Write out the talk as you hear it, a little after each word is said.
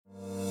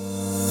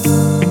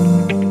Welcome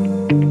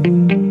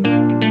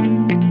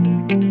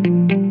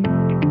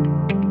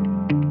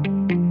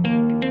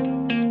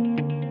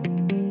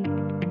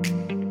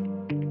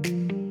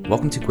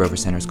to Grover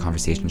Center's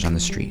Conversations on the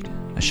Street,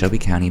 a Shelby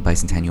County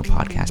bicentennial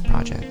podcast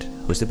project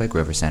hosted by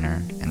Grover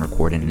Center and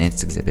recorded in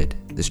its exhibit,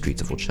 The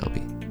Streets of Old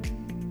Shelby.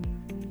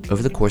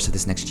 Over the course of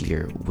this next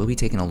year, we'll be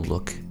taking a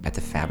look at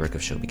the fabric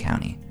of Shelby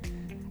County,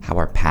 how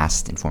our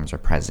past informs our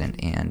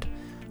present, and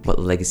what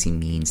legacy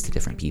means to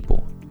different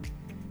people.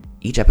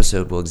 Each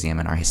episode will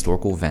examine our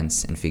historical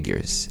events and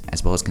figures,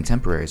 as well as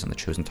contemporaries on the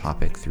chosen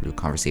topic through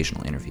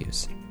conversational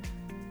interviews.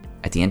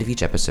 At the end of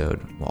each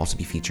episode, we'll also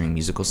be featuring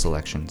musical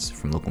selections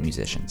from local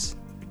musicians.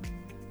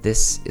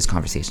 This is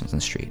Conversations on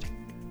the Street,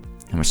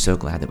 and we're so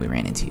glad that we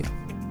ran into you.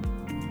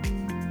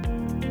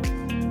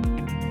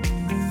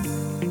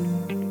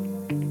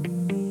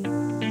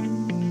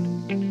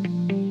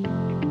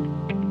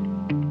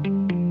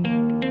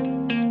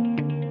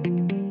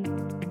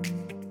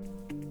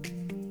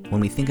 When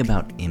we think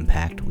about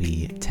impact,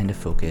 we tend to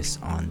focus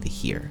on the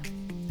here,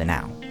 the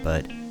now,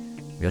 but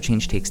real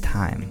change takes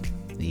time.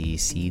 The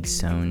seeds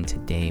sown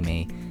today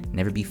may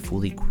never be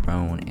fully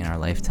grown in our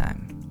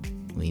lifetime.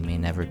 We may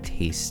never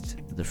taste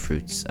the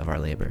fruits of our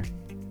labor.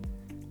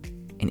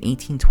 In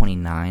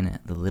 1829,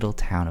 the little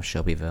town of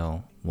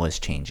Shelbyville was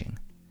changing.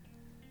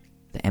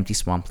 The empty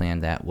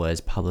swampland that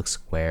was Public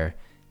Square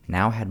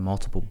now had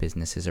multiple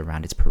businesses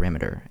around its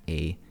perimeter.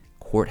 A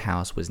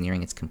courthouse was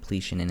nearing its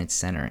completion in its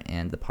center,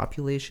 and the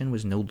population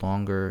was no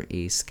longer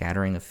a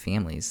scattering of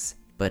families,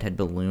 but had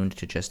ballooned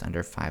to just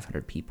under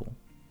 500 people.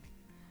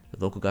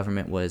 The local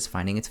government was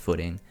finding its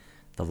footing,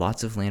 the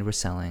lots of land were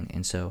selling,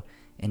 and so,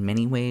 in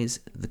many ways,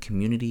 the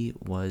community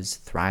was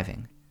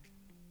thriving.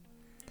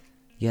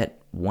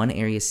 Yet, one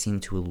area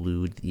seemed to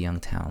elude the young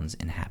town's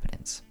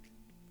inhabitants: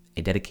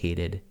 a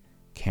dedicated,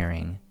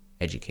 caring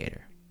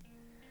educator.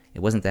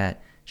 It wasn't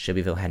that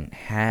Shelbyville hadn't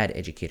had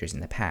educators in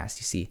the past,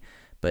 you see,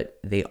 but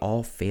they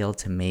all failed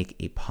to make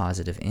a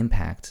positive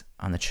impact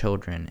on the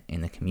children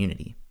in the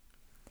community.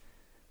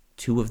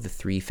 Two of the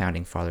three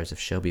founding fathers of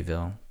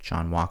Shelbyville,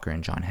 John Walker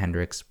and John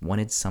Hendricks,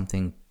 wanted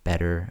something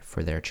better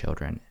for their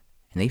children,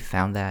 and they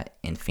found that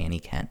in Fanny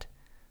Kent,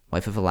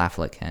 wife of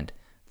Eliphalet Kent,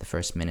 the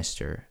first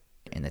minister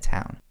in the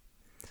town.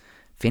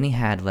 Fanny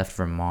had left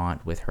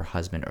Vermont with her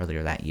husband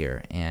earlier that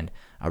year and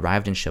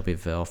arrived in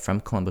Shelbyville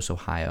from Columbus,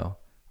 Ohio,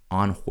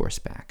 on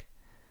horseback.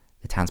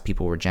 The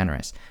townspeople were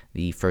generous.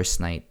 The first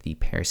night, the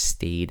pair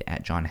stayed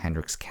at John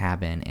Hendricks'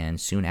 cabin and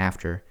soon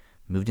after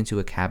moved into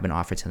a cabin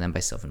offered to them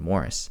by Sylvan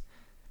Morris.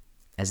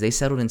 As they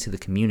settled into the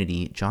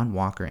community, John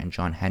Walker and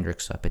John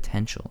Hendricks saw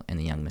potential in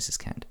the young Mrs.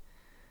 Kent.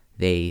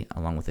 They,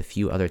 along with a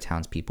few other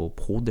townspeople,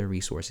 pooled their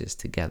resources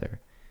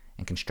together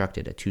and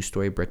constructed a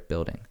 2-story brick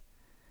building.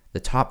 The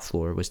top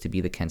floor was to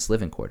be the Kent's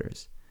living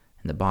quarters,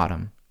 and the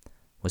bottom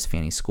was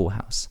Fanny's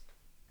schoolhouse.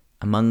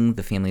 Among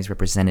the families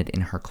represented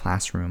in her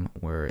classroom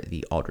were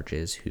the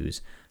Aldridges,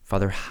 whose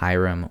father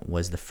Hiram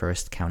was the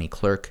first county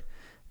clerk,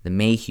 the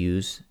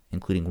Mayhews,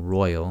 including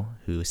Royal,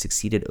 who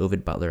succeeded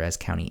Ovid Butler as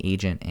county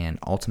agent and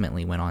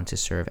ultimately went on to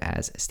serve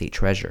as state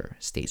treasurer,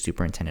 state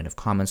superintendent of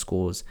common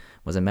schools,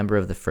 was a member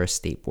of the first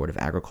state board of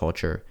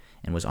agriculture,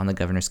 and was on the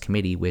governor's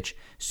committee which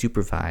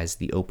supervised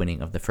the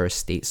opening of the first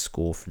state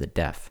school for the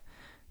deaf.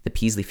 The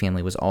Peasley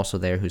family was also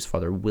there, whose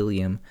father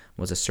William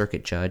was a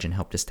circuit judge and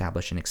helped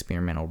establish an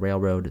experimental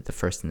railroad, the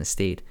first in the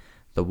state.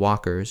 The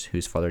Walkers,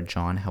 whose father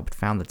John helped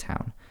found the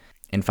town.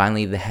 And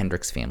finally, the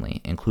Hendricks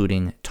family,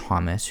 including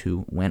Thomas,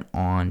 who went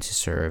on to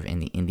serve in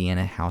the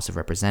Indiana House of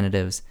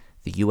Representatives,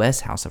 the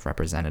U.S. House of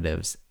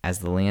Representatives, as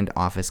the Land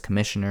Office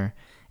Commissioner,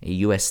 a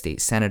U.S.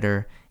 State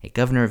Senator, a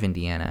Governor of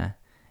Indiana,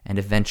 and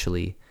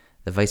eventually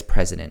the Vice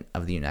President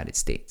of the United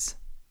States.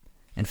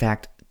 In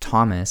fact,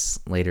 Thomas,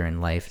 later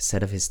in life,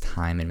 said of his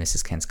time in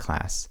Mrs. Kent's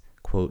class,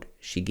 quote,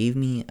 "She gave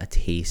me a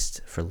taste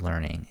for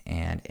learning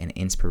and an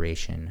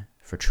inspiration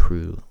for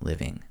true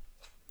living."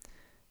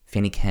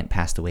 Fanny Kent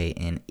passed away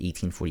in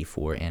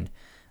 1844 and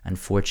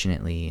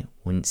unfortunately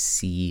wouldn't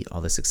see all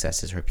the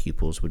successes her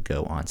pupils would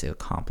go on to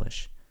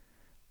accomplish.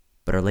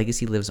 But her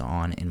legacy lives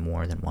on in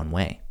more than one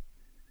way.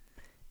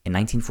 In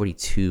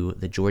 1942,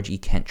 the George E.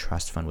 Kent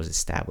Trust Fund was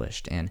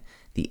established, and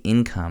the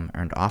income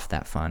earned off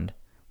that fund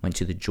went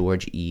to the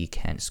George E.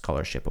 Kent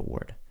Scholarship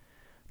Award.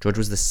 George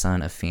was the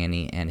son of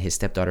Fanny, and his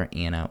stepdaughter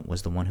Anna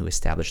was the one who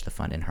established the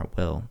fund in her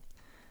will.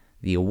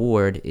 The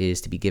award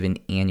is to be given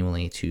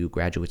annually to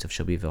graduates of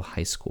Shelbyville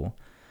High School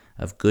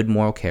of good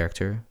moral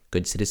character,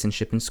 good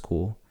citizenship in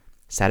school,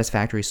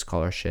 satisfactory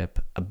scholarship,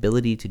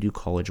 ability to do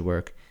college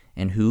work,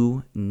 and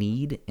who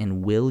need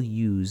and will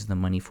use the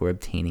money for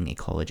obtaining a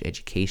college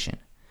education.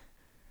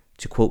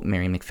 To quote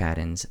Mary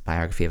McFadden's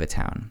biography of a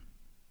town,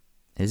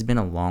 "It has been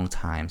a long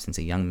time since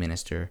a young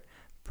minister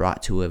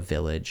brought to a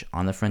village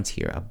on the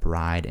frontier a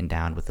bride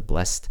endowed with the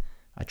blessed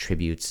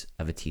attributes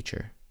of a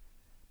teacher.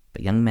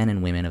 But young men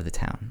and women of the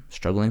town,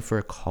 struggling for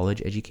a college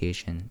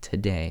education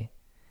today,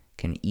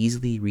 can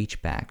easily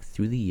reach back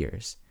through the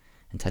years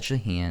and touch the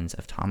hands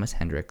of Thomas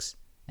Hendricks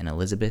and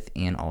Elizabeth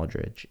Ann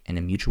Aldridge in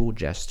a mutual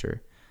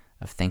gesture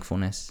of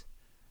thankfulness,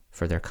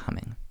 for their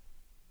coming.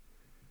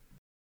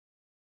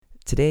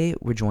 Today,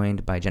 we're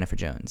joined by Jennifer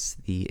Jones,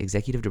 the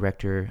Executive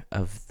Director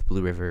of the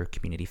Blue River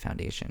Community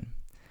Foundation.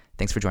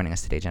 Thanks for joining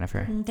us today,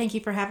 Jennifer. Thank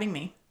you for having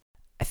me.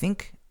 I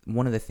think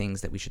one of the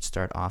things that we should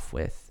start off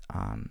with,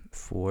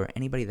 for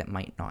anybody that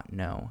might not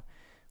know,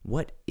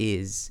 what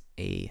is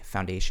a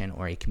foundation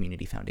or a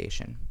community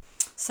foundation?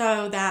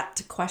 So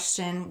that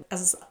question,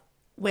 as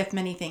with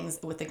many things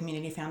with the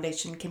community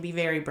foundation, can be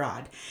very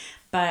broad.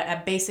 But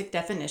a basic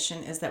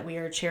definition is that we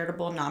are a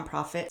charitable,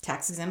 nonprofit,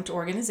 tax-exempt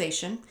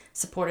organization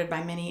supported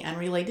by many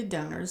unrelated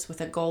donors with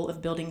a goal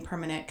of building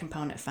permanent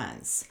component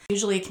funds.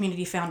 Usually a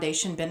community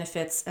foundation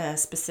benefits a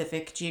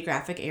specific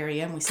geographic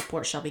area, and we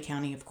support Shelby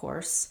County, of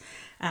course.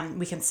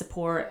 We can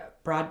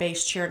support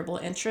broad-based charitable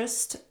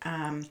interest,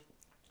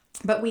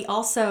 but we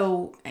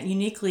also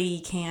uniquely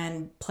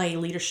can play a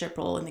leadership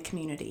role in the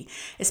community.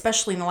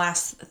 Especially in the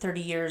last 30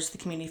 years, the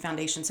community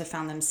foundations have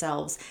found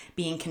themselves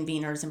being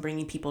conveners and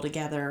bringing people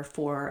together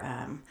for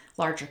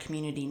larger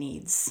community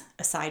needs,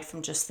 aside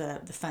from just the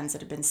funds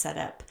that have been set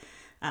up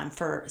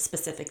for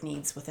specific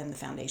needs within the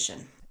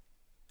foundation.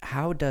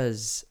 How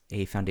does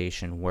a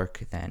foundation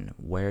work then?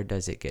 Where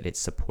does it get its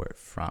support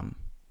from?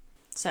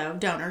 So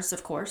donors,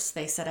 of course,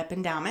 they set up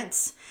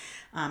endowments.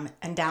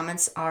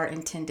 Endowments are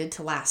intended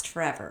to last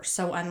forever.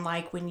 So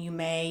unlike when you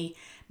may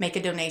make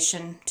a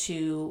donation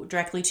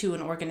directly to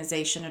an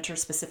organization or to a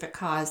specific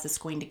cause that's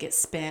going to get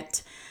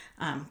spent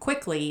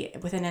quickly,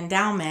 with an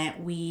endowment,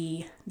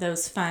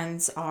 those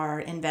funds are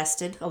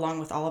invested along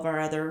with all of our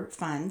other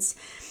funds,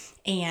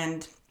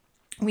 and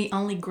we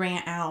only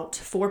grant out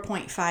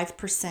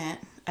 4.5%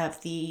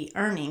 of the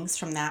earnings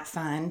from that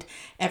fund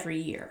every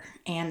year,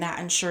 and that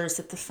ensures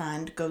that the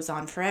fund goes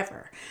on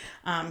forever.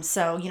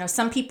 So,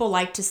 some people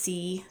like to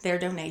see their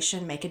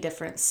donation make a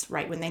difference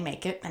right when they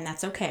make it, and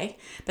that's okay.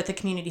 But the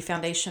community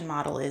foundation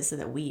model is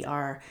that we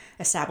are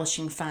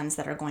establishing funds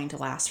that are going to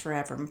last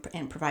forever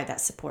and provide that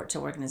support to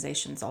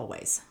organizations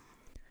always.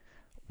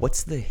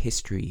 What's the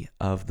history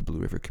of the Blue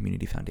River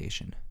Community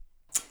Foundation?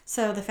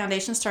 So the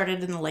foundation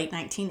started in the late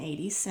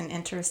 1980s, and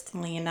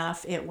interestingly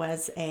enough, it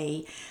was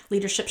a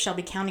Leadership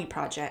Shelby County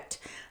project.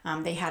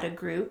 They had a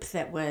group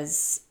that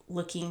was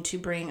looking to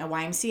bring a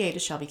YMCA to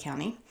Shelby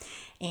County,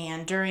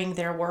 and during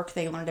their work,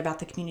 they learned about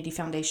the community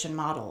foundation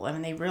model,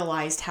 and they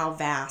realized how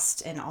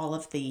vast and all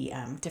of the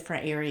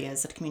different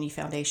areas that a community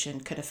foundation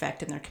could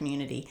affect in their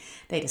community.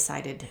 They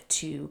decided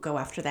to go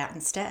after that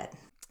instead.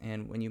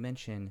 And when you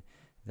mention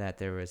that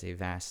there was a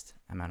vast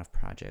amount of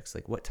projects,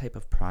 like what type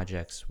of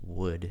projects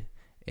would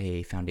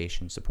a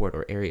foundation support,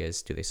 or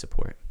areas do they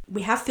support?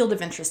 We have field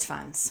of interest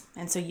funds,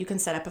 and so you can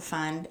set up a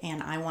fund,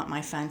 and I want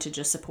my fund to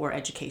just support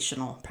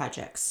educational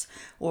projects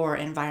or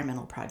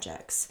environmental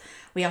projects.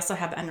 We also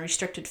have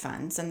unrestricted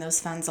funds, and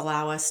those funds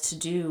allow us to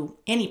do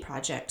any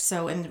project.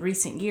 So in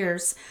recent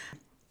years,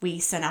 we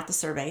sent out the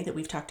survey that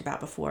we've talked about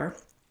before,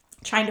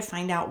 trying to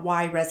find out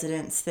why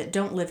residents that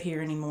don't live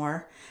here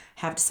anymore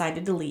have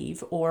decided to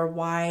leave, or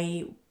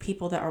why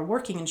people that are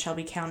working in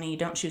Shelby County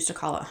don't choose to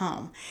call it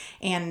home.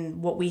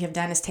 And what we have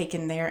done is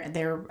taken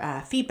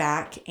their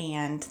feedback,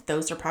 and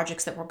those are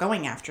projects that we're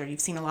going after.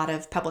 You've seen a lot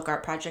of public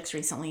art projects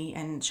recently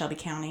in Shelby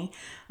County.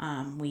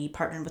 We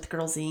partnered with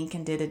Girls Inc.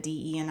 and did a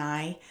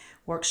DE&I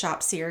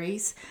workshop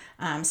series.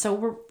 So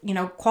we're,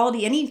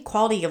 any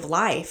quality of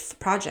life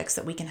projects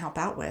that we can help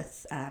out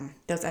with,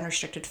 those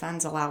unrestricted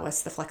funds allow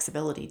us the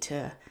flexibility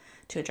to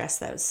address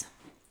those.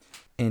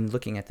 In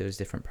looking at those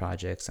different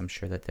projects, I'm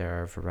sure that there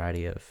are a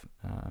variety of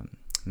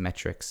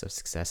metrics of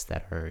success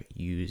that are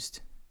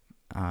used.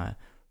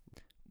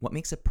 What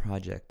makes a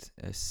project,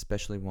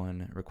 especially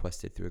one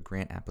requested through a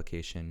grant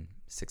application,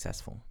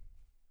 successful?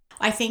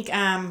 I think,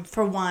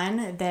 for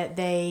one, that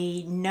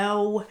they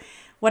know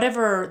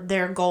whatever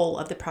their goal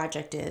of the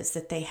project is,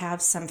 that they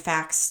have some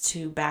facts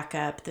to back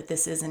up that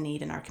this is a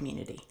need in our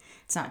community.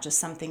 It's not just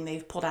something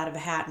they've pulled out of a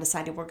hat and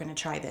decided we're going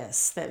to try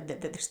this, that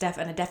there's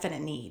a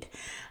definite need.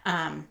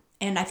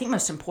 And I think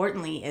most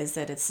importantly is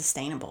that it's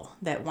sustainable,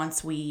 that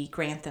once we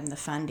grant them the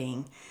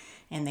funding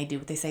and they do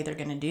what they say they're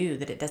going to do,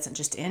 that it doesn't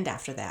just end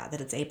after that,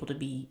 that it's able to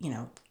be,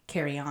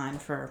 carry on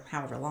for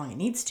however long it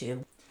needs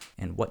to.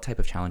 And what type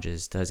of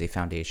challenges does a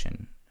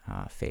foundation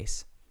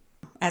face?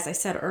 As I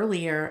said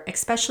earlier,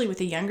 especially with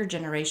the younger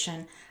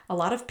generation, a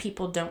lot of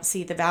people don't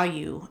see the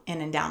value in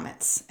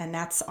endowments, and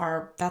that's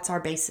our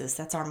basis,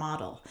 that's our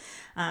model.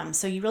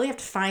 So you really have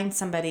to find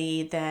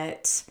somebody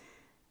that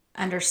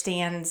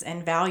understands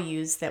and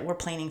values that we're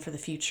planning for the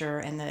future,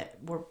 and that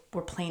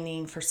we're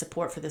planning for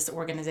support for this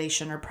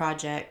organization or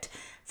project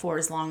for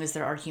as long as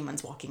there are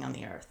humans walking on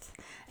the earth.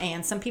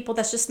 And some people,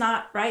 that's just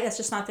not right. That's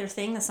just not their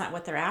thing. That's not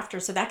what they're after.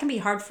 So that can be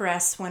hard for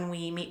us when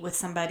we meet with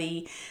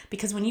somebody,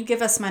 because when you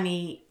give us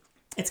money,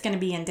 it's going to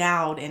be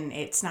endowed and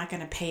it's not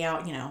going to pay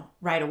out,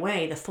 right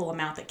away the full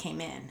amount that came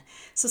in.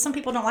 So some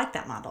people don't like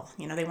that model.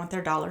 They want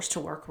their dollars to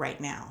work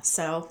right now.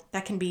 So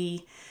that can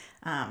be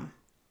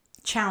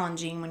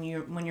challenging when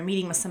you're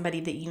meeting with somebody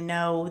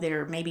that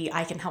they're maybe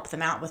I can help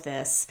them out with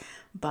this,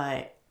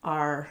 but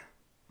our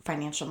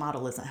financial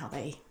model isn't how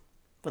they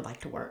would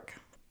like to work.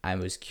 I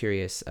was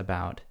curious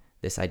about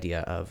this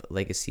idea of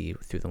legacy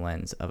through the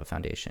lens of a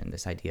foundation,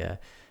 this idea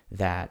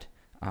that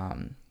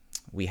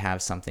we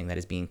have something that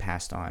is being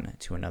passed on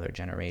to another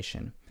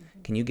generation.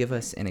 Can you give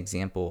us an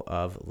example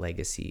of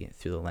legacy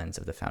through the lens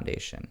of the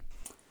foundation?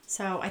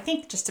 So I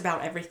think just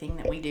about everything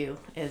that we do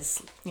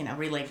is,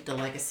 related to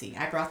legacy.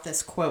 I brought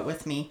this quote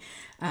with me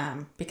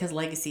because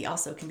legacy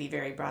also can be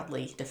very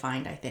broadly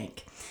defined, I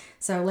think.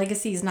 So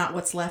legacy is not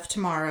what's left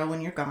tomorrow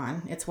when you're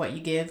gone. It's what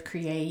you give,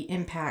 create,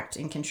 impact,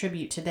 and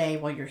contribute today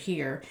while you're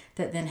here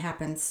that then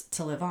happens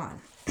to live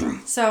on.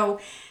 So,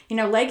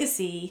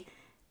 legacy,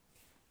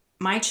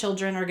 my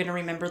children are going to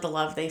remember the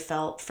love they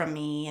felt from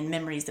me and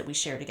memories that we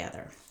share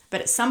together.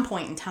 But at some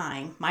point in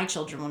time, my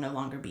children will no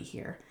longer be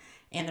here.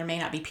 And there may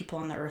not be people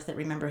on the earth that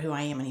remember who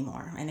I am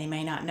anymore. And they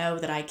may not know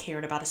that I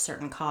cared about a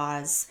certain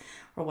cause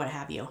or what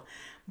have you.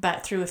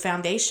 But through a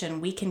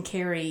foundation, we can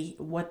carry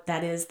what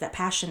that is, that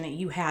passion that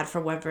you had for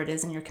whatever it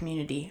is in your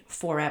community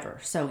forever.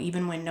 So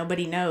even when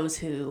nobody knows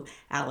who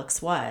Alex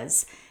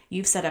was,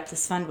 you've set up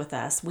this fund with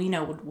us. We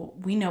know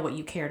what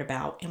you cared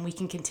about, and we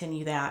can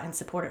continue that and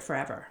support it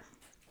forever.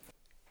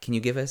 Can you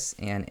give us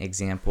an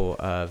example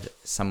of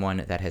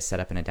someone that has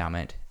set up an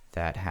endowment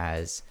that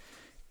has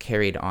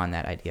carried on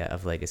that idea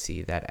of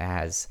legacy, that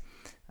has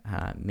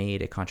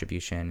made a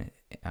contribution,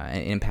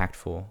 an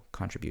impactful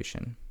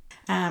contribution?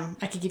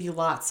 I could give you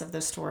lots of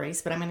those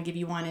stories, but I'm going to give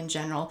you one in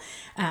general,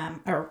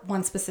 or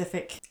one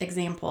specific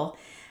example.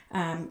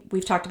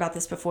 We've talked about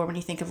this before. When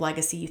you think of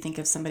legacy, you think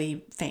of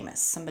somebody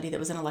famous, somebody that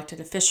was an elected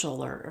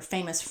official or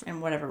famous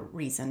in whatever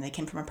reason. They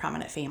came from a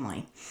prominent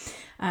family.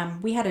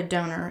 We had a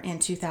donor in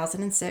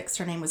 2006.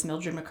 Her name was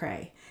Mildred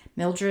McCrae.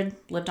 Mildred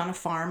lived on a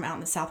farm out in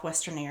the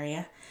southwestern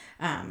area.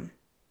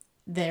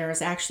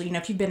 There's actually,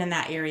 if you've been in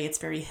that area, it's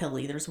very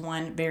hilly. There's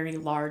one very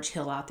large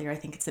hill out there. I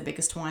think it's the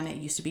biggest one. It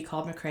used to be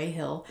called McCrae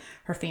Hill.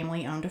 Her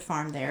family owned a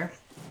farm there.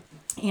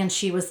 And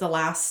she was the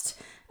last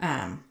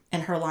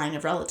in her line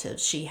of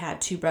relatives. She had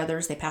 2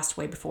 brothers. They passed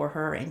away before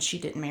her, and she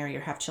didn't marry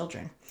or have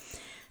children.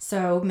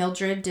 So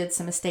Mildred did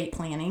some estate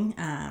planning,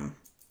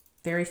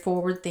 very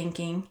forward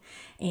thinking,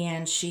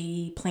 and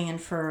she planned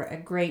for a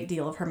great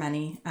deal of her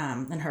money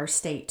and her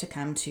estate to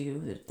come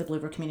to the Blue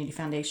River Community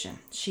Foundation.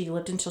 She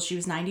lived until she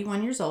was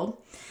 91 years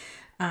old,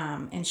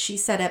 and she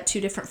set up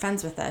 2 different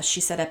funds with us. She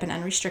set up an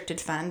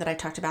unrestricted fund that I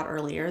talked about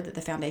earlier that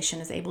the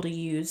foundation is able to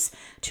use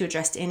to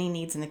address any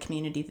needs in the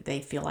community that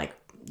they feel like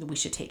we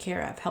should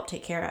help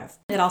take care of.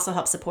 It also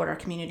helps support our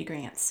community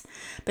grants.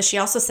 But she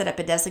also set up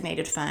a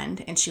designated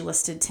fund, and she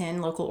listed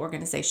 10 local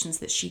organizations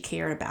that she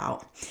cared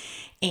about.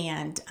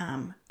 And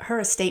her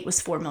estate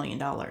was $4 million.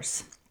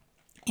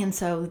 And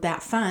so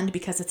that fund,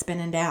 because it's been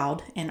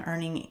endowed and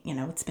earning,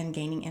 it's been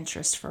gaining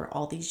interest for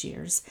all these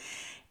years,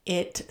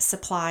 it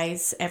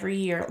supplies every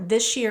year.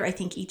 This year, I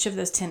think each of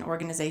those 10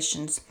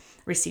 organizations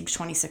received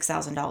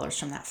 $26,000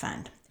 from that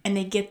fund. And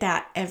they get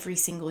that every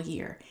single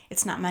year.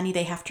 It's not money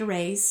they have to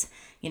raise.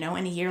 In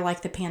a year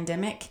like the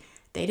pandemic,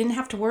 they didn't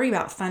have to worry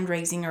about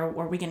fundraising or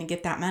are we going to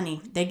get that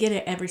money. They get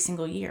it every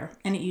single year,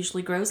 and it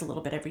usually grows a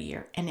little bit every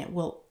year, and it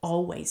will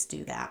always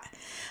do that.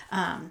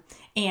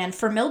 And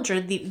for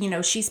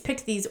Mildred, she's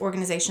picked these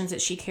organizations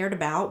that she cared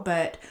about,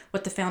 but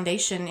what the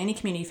foundation, any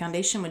community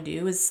foundation would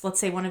do is, let's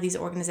say one of these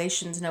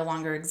organizations no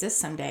longer exists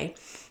someday,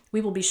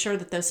 we will be sure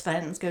that those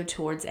funds go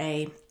towards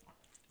a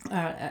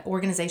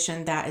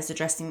organization that is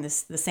addressing the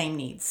same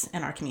needs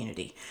in our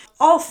community.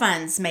 All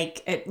funds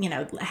make it,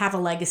 have a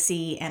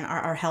legacy and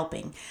are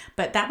helping.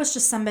 But that was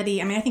just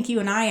somebody, I think you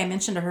and I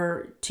mentioned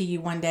her to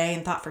you one day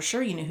and thought for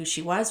sure you knew who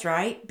she was,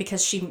 right?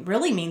 Because she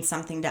really means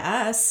something to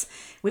us.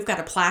 We've got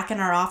a plaque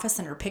in our office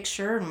and her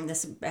picture and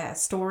this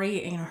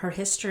story, her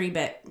history,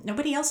 but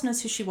nobody else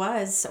knows who she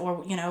was.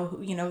 Or,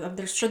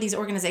 they're sure these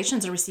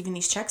organizations are receiving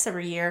these checks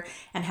every year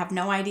and have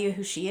no idea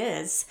who she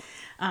is.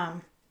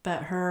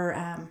 But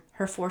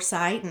her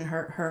foresight and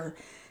her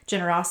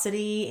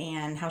generosity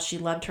and how she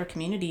loved her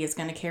community is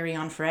going to carry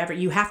on forever.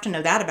 You have to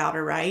know that about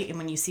her, right? And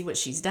when you see what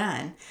she's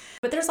done.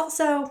 But there's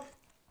also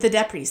the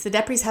Depries. The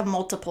Depries have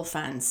multiple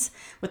funds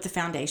with the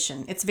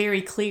foundation. It's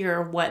very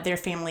clear what their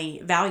family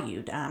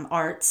valued.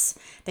 Arts,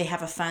 they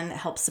have a fund that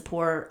helps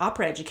support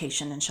opera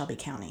education in Shelby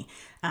County.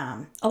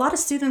 A lot of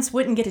students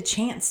wouldn't get a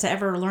chance to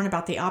ever learn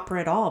about the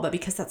opera at all, but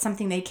because that's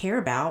something they care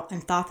about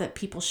and thought that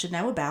people should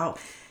know about,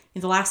 in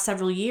the last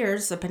several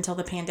years, up until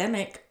the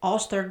pandemic, all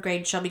 3rd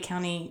grade Shelby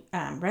County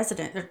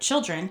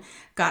children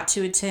got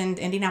to attend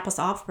Indianapolis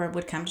Opera,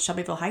 would come to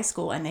Shelbyville High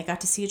School, and they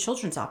got to see a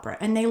children's opera.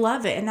 And they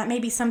love it. And that may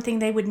be something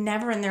they would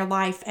never in their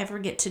life ever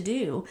get to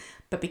do.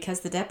 But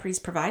because the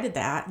Depries provided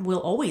that, we'll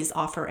always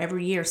offer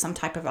every year some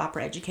type of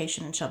opera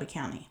education in Shelby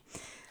County.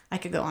 I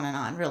could go on and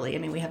on, really.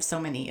 We have so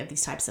many of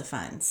these types of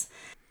funds.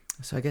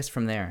 So I guess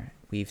from there,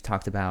 we've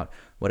talked about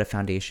what a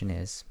foundation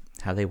is,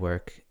 how they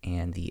work,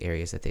 and the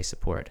areas that they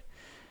support.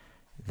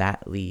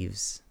 That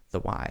leaves the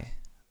why.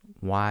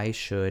 Why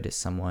should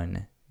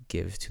someone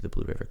give to the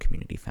Blue River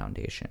Community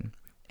Foundation?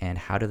 And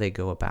how do they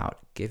go about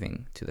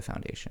giving to the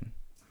foundation?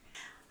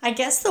 I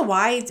guess the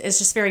why is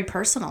just very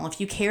personal. If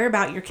you care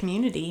about your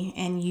community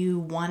and you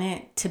want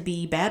it to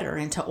be better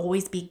and to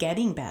always be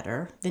getting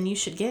better, then you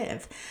should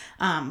give.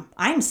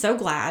 I'm so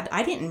glad.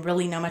 I didn't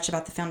really know much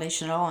about the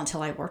foundation at all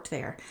until I worked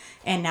there.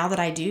 And now that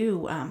I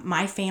do,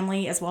 my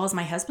family as well as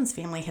my husband's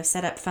family have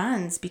set up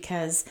funds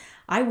because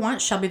I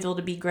want Shelbyville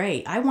to be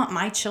great. I want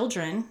my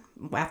children,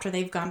 after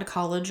they've gone to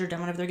college or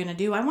done whatever they're going to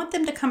do, I want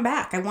them to come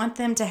back. I want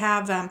them to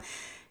have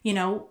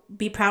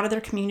be proud of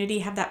their community,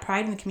 have that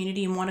pride in the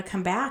community and want to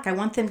come back. I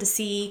want them to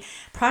see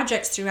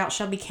projects throughout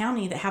Shelby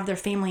County that have their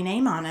family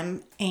name on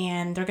them,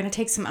 and they're going to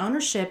take some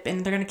ownership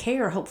and they're going to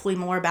care hopefully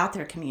more about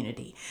their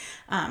community.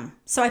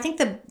 So I think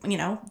that,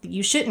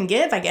 you shouldn't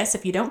give, I guess,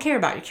 if you don't care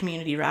about your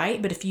community,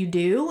 right? But if you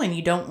do and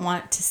you don't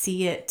want to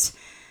see it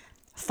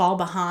fall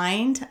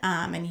behind,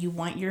 and you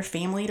want your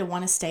family to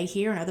want to stay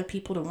here and other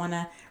people to want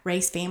to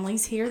raise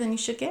families here, then you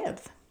should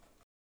give.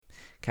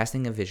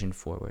 Casting a vision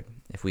forward,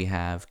 if we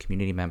have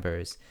community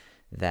members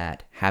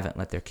that haven't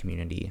let their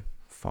community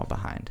fall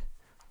behind,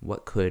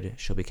 what could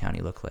Shelby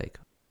County look like?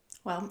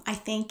 Well, I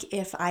think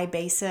if I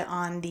base it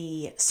on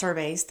the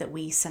surveys that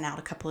we sent out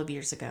a couple of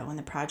years ago and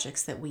the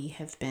projects that we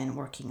have been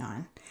working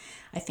on,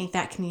 I think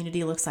that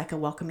community looks like a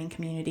welcoming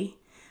community.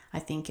 I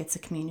think it's a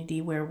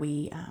community where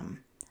we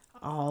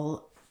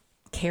all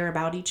care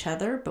about each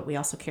other, but we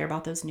also care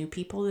about those new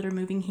people that are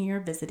moving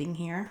here, visiting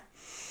here.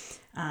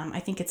 I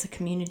think it's a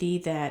community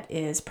that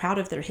is proud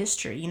of their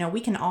history. We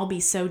can all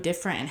be so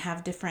different and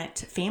have different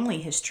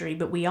family history,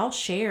 but we all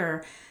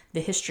share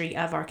the history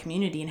of our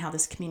community and how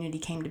this community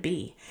came to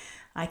be.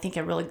 I think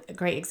a really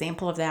great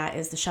example of that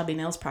is the Shelby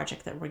Mills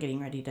project that we're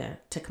getting ready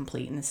to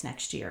complete in this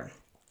next year.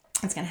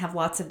 It's going to have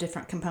lots of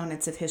different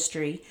components of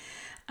history,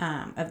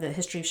 of the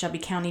history of Shelby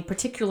County,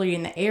 particularly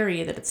in the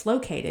area that it's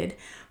located.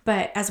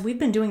 But as we've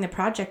been doing the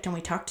project and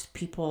we talked to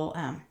people,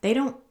 they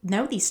don't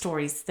know these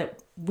stories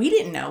that we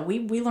didn't know.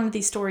 We learned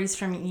these stories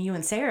from you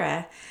and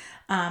Sarah.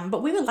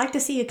 But we would like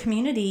to see a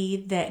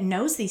community that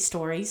knows these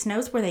stories,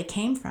 knows where they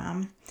came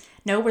from,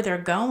 know where they're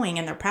going,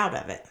 and they're proud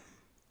of it.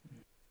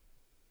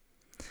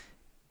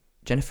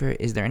 Jennifer,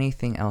 is there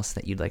anything else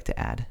that you'd like to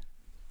add?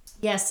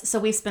 Yes, so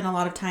we've spent a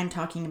lot of time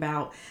talking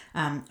about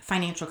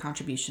financial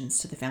contributions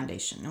to the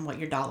foundation and what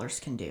your dollars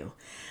can do.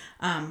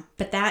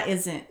 But that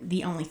isn't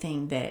the only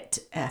thing that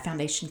a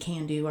foundation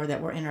can do or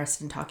that we're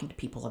interested in talking to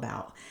people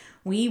about.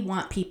 We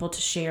want people to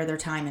share their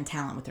time and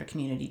talent with their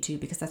community too,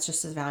 because that's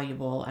just as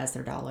valuable as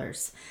their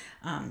dollars.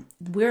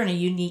 We're in a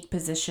unique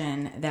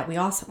position that we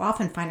also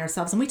often find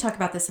ourselves, and we talk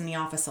about this in the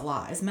office a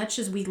lot, as much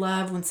as we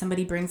love when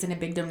somebody brings in a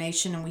big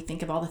donation and we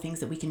think of all the things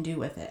that we can do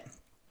with it.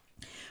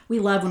 We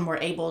love when we're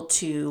able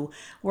to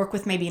work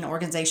with maybe an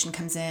organization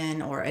comes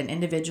in or an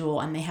individual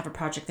and they have a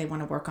project they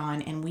want to work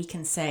on, and we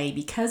can say,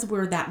 because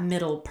we're that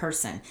middle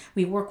person,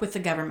 we work with the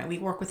government, we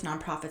work with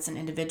nonprofits and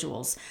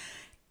individuals.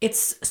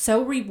 It's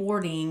so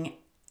rewarding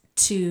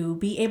to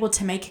be able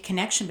to make a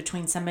connection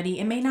between somebody.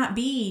 It may not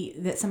be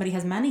that somebody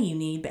has money you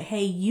need, but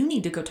hey, you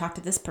need to go talk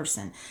to this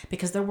person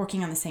because they're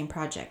working on the same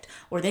project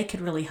or they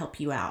could really help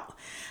you out.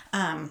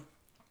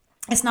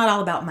 It's not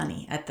all about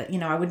money.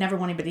 I would never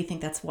want anybody to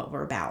think that's what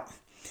we're about.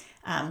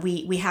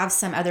 We have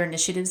some other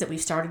initiatives that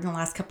we've started in the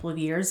last couple of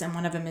years, and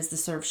one of them is the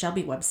Serve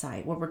Shelby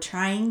website, where we're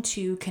trying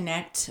to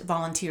connect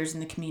volunteers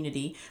in the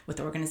community with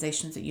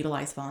organizations that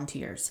utilize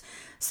volunteers.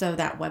 So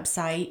that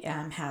website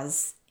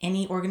has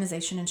any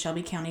organization in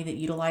Shelby County that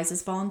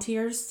utilizes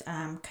volunteers,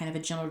 kind of a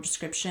general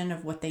description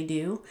of what they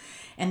do.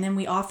 And then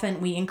we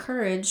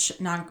encourage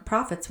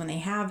nonprofits when they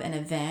have an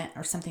event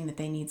or something that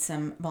they need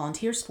some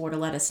volunteers for to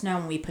let us know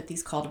when we put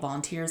these call to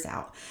volunteers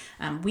out.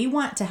 We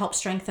want to help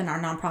strengthen our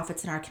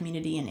nonprofits in our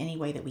community in any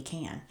way that we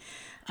can.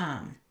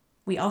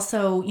 We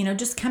also,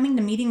 just coming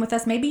to meeting with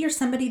us, maybe you're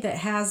somebody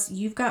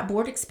you've got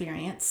board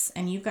experience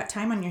and you've got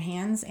time on your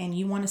hands and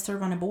you want to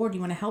serve on a board,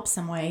 you want to help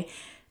some way.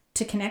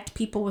 To connect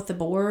people with the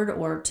board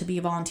or to be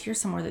a volunteer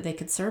somewhere that they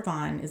could serve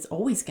on is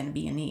always going to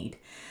be a need.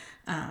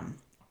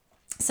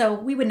 So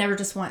we would never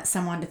just want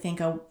someone to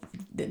think, oh,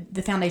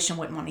 the foundation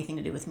wouldn't want anything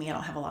to do with me. I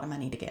don't have a lot of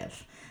money to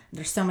give.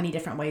 There's so many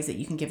different ways that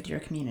you can give to your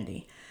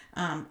community.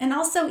 And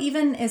also,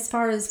 even as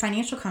far as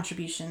financial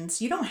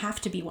contributions, you don't have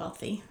to be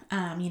wealthy.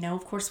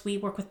 Of course, we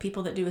work with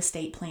people that do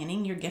estate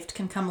planning. Your gift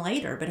can come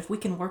later, but if we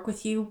can work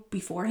with you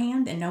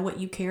beforehand and know what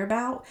you care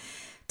about,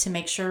 to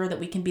make sure that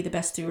we can be the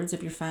best stewards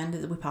of your fund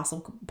that we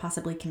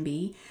possibly can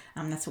be.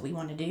 That's what we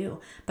want to do.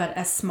 But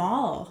a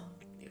small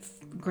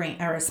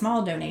grant or a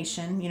small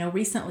donation,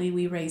 recently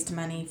we raised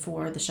money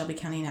for the Shelby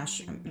County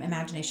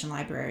Imagination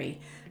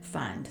Library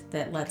Fund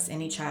that lets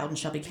any child in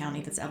Shelby County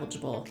that's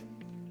eligible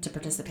to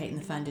participate in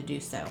the fund to do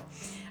so,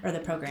 or the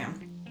program.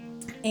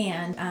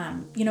 And,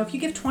 if you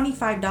give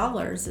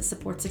 $25, it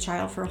supports a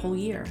child for a whole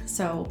year.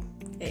 So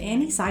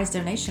any size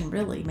donation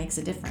really makes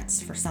a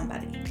difference for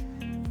somebody.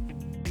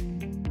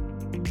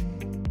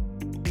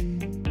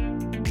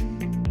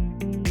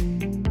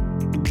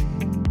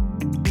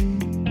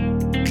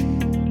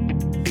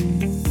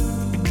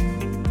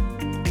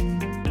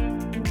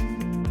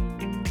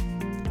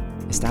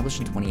 Established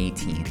in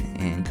 2018,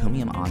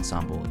 Encomium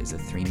Ensemble is a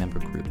 3-member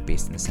group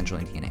based in the central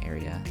Indiana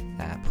area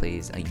that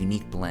plays a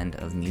unique blend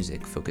of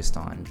music focused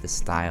on the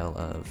style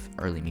of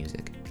early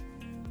music.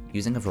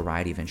 Using a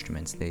variety of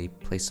instruments, they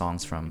play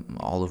songs from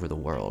all over the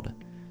world,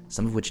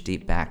 some of which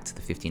date back to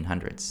the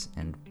 1500s,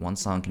 and one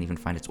song can even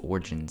find its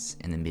origins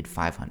in the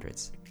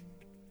mid-500s.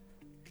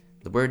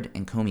 The word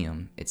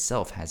encomium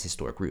itself has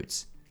historic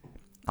roots.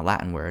 A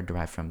Latin word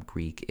derived from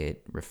Greek,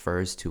 it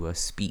refers to a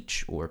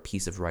speech or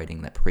piece of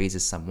writing that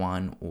praises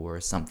someone or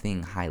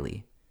something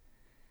highly.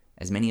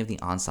 As many of the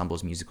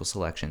ensemble's musical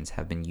selections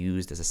have been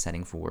used as a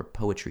setting for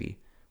poetry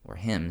or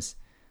hymns,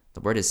 the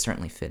word is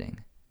certainly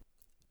fitting.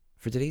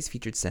 For today's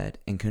featured set,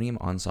 Encomium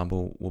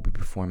Ensemble will be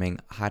performing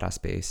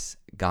Hydaspes,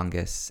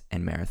 Ganges,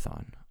 and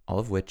Marathon, all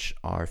of which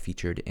are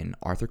featured in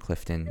Arthur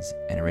Clifton's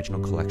An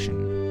Original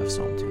Collection of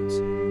Psalm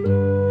Tunes.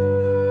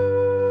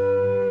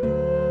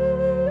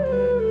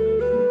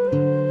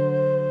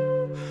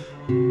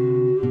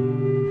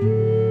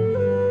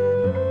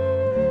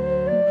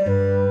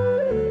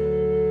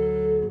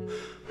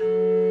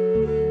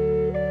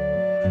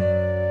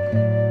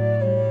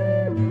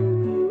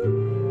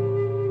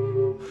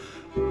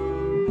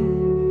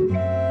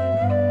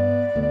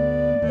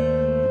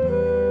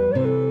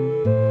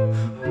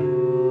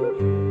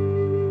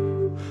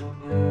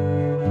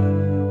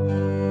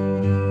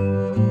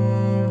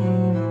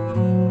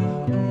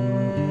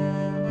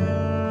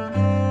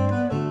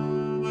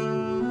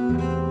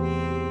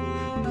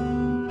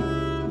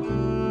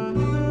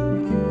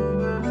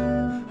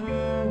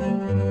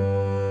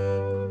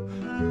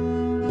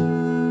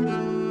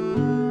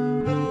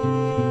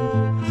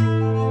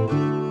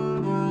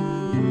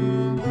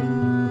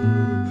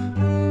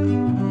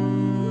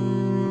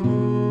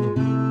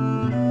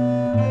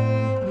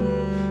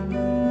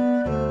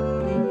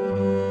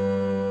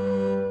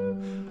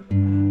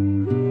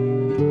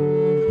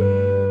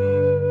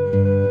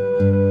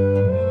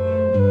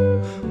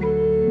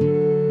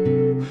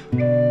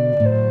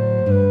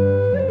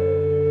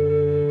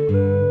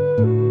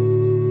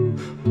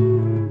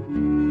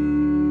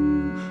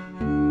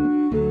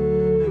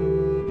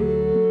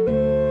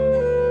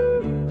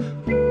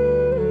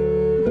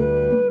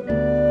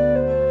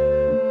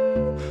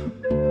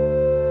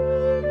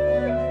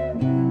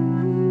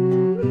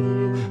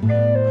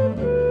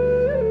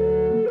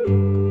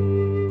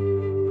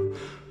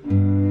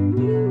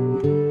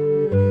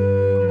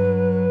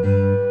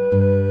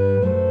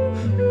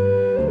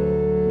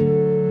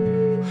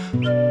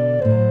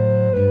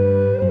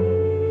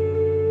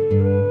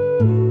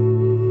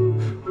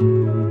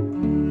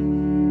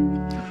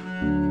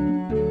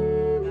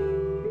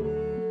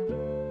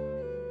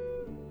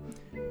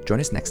 Join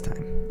us next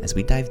time as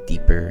we dive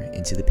deeper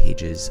into the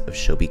pages of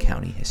Shelby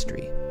County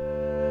history.